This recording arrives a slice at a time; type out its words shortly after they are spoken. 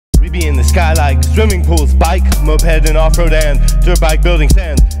be in the sky like swimming pools, bike, moped, and off-road, and dirt bike, building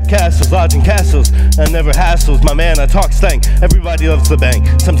sand, castles, lodging castles, and never hassles. My man, I talk slang, everybody loves the bang.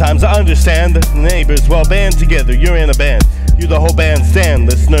 Sometimes I understand the neighbors well band together, you're in a band. You the whole bandstand,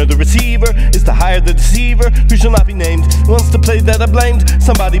 listener, the receiver is to hire the deceiver, who shall not be named, wants to play that I blamed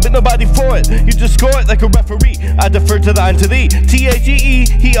somebody, but nobody for it. You just score it like a referee, I defer to thine to thee. T-H-E-E,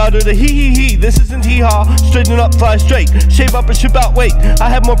 he uttered a he-he-he. This isn't hee-haw, straighten up, fly straight, shape up and ship out, wait, I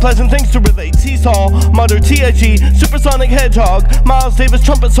have more pleasant things to relate. Seesaw, mutter T-H-E, supersonic hedgehog, Miles Davis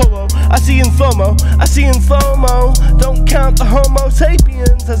trumpet solo, I see in slow-mo, I see in slow-mo. Don't count the homo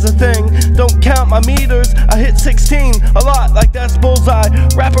sapiens as a thing, don't count my meters, I hit 16, a lot like that's bullseye,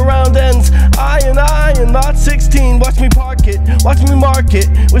 wrap around ends, I and not 16. Watch me park it, watch me mark it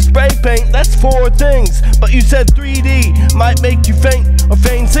with spray paint, that's 4 things. But you said 3D might make you faint or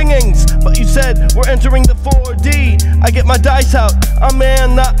feign singings, but you said we're entering the 4D. I get my dice out, I'm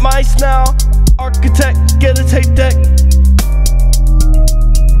man, not mice now. Architect, get a tape deck.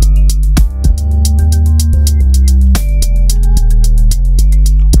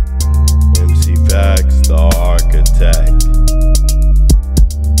 MC Facts, the architect.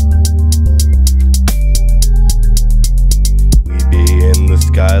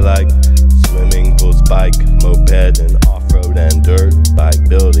 Sky like swimming pools, bike, moped, and off-road, and dirt bike,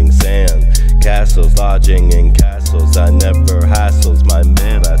 building sand, castles, lodging in castles. I never hassles my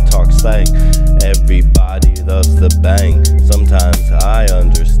man, I talk slang, everybody loves the bang. Sometimes I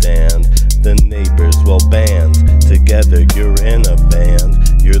understand the neighbors will band together, you're in a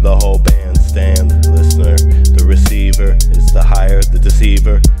band, you're the whole bandstand. Listener, the receiver is to hire the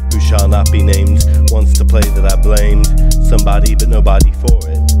deceiver, who shall not be named, wants to play that I blamed somebody but nobody for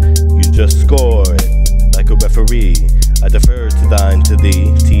it. You just score it like a referee, I defer to thine to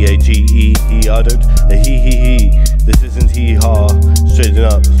thee. T-H-E-E, he uttered a he-he-he. This isn't hee-haw, straighten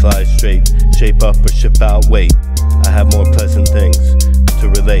up, fly straight, shape up or ship out, wait, I have more pleasant things to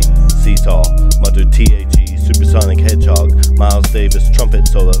relate. Seesaw, muttered T-H-E, supersonic hedgehog, Miles Davis trumpet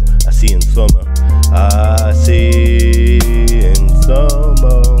solo, I see in slow-mo, I see in slow-mo.